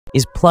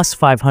Is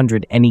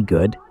Plus500 any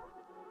good?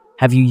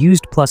 Have you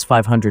used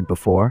Plus500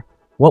 before?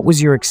 What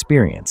was your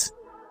experience?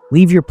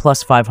 Leave your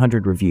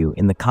Plus500 review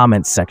in the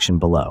comments section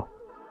below.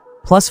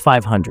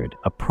 Plus500,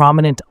 a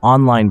prominent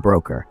online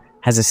broker,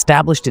 has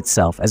established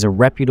itself as a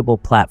reputable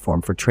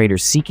platform for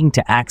traders seeking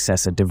to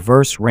access a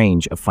diverse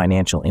range of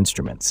financial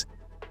instruments.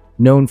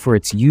 Known for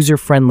its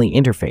user-friendly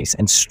interface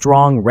and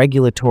strong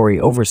regulatory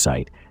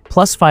oversight,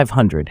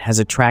 Plus500 has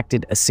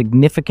attracted a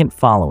significant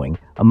following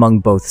among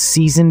both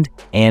seasoned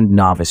and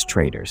novice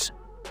traders.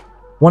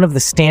 One of the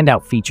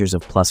standout features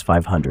of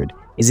Plus500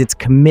 is its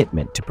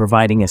commitment to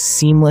providing a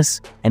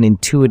seamless and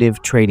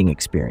intuitive trading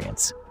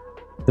experience.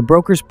 The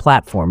broker's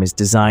platform is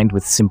designed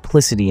with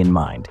simplicity in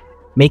mind,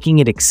 making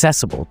it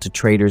accessible to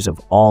traders of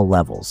all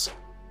levels.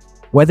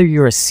 Whether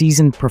you're a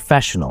seasoned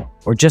professional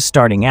or just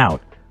starting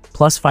out,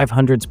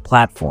 Plus500's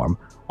platform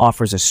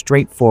offers a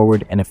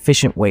straightforward and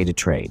efficient way to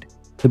trade.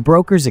 The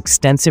broker's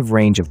extensive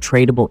range of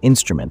tradable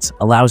instruments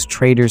allows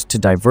traders to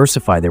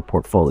diversify their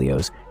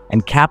portfolios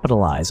and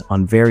capitalize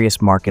on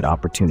various market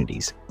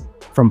opportunities.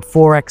 From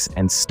Forex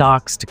and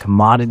stocks to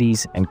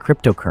commodities and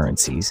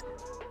cryptocurrencies,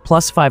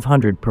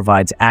 Plus500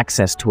 provides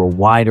access to a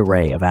wide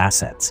array of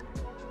assets.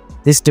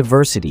 This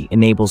diversity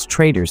enables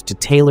traders to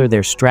tailor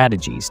their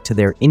strategies to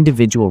their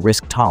individual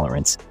risk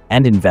tolerance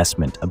and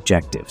investment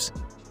objectives.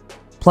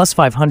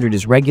 Plus500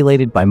 is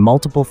regulated by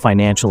multiple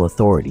financial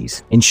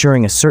authorities,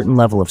 ensuring a certain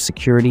level of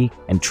security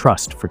and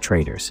trust for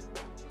traders.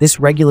 This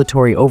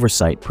regulatory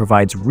oversight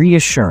provides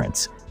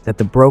reassurance that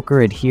the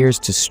broker adheres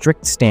to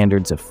strict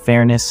standards of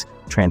fairness,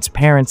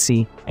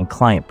 transparency, and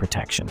client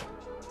protection.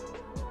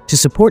 To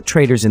support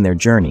traders in their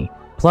journey,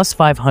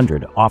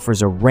 Plus500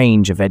 offers a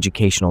range of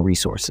educational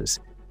resources.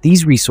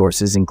 These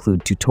resources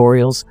include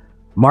tutorials,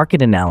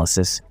 market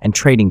analysis, and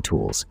trading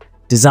tools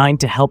designed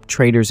to help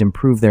traders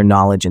improve their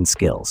knowledge and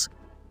skills.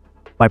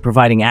 By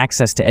providing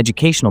access to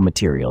educational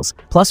materials,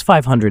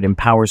 Plus500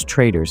 empowers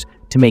traders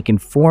to make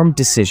informed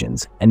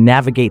decisions and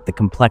navigate the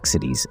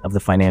complexities of the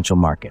financial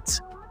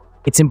markets.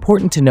 It's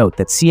important to note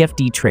that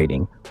CFD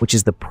trading, which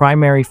is the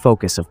primary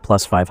focus of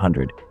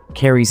Plus500,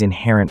 carries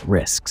inherent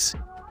risks.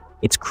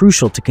 It's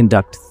crucial to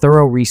conduct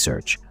thorough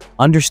research,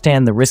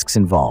 understand the risks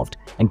involved,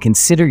 and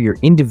consider your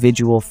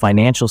individual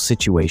financial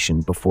situation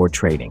before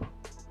trading.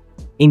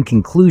 In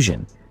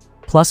conclusion,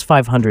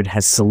 Plus500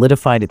 has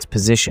solidified its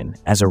position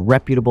as a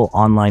reputable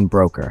online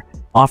broker,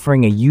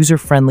 offering a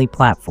user-friendly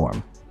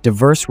platform,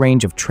 diverse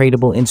range of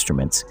tradable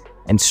instruments,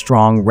 and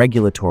strong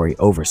regulatory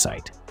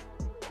oversight.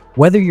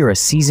 Whether you're a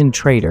seasoned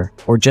trader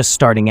or just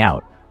starting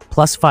out,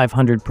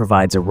 Plus500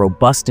 provides a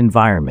robust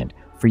environment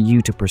for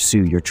you to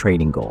pursue your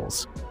trading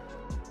goals.